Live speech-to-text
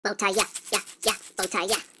Bow tie, yeah, yeah, yeah, bow tie,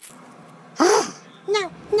 yeah.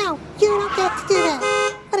 No, you don't get to do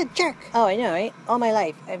that. What a jerk. Oh, I know, right? All my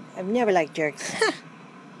life. I've never liked jerks.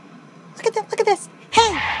 Look at this.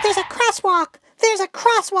 Hey, there's a crosswalk. There's a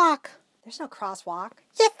crosswalk. There's no crosswalk.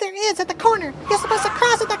 Yes, there is at the corner. You're supposed to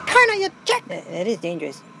cross at the corner, you jerk. That is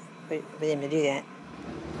dangerous for them to do that.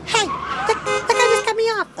 Hey, the guy just cut me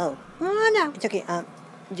off. Oh. Oh, no. It's okay.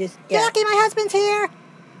 Just, You're yeah. lucky my husband's here.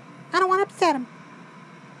 I don't want to upset him.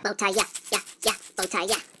 Bow tie, yeah, yeah, yeah, bow tie,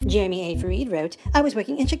 yeah. Jeremyafreed wrote, I was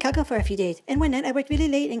working in Chicago for a few days, and one night I worked really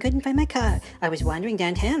late and couldn't find my car. I was wandering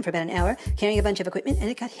downtown for about an hour, carrying a bunch of equipment, and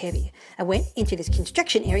it got heavy. I went into this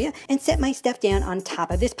construction area and set my stuff down on top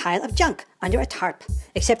of this pile of junk under a tarp.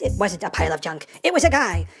 Except it wasn't a pile of junk. It was a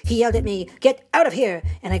guy. He yelled at me, "Get out of here!"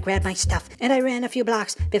 And I grabbed my stuff, and I ran a few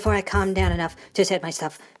blocks before I calmed down enough to set my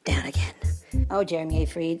stuff down again. Oh,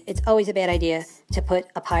 Jeremyafreed, it's always a bad idea to put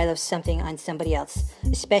a pile of something on somebody else,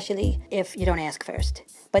 especially if you don't ask first.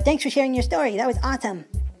 But thanks for sharing your story. That was awesome.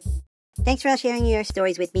 Thanks for all sharing your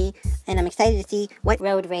stories with me, and I'm excited to see what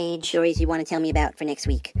road rage stories you want to tell me about for next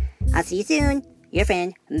week. I'll see you soon. Your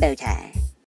friend, Bowtie.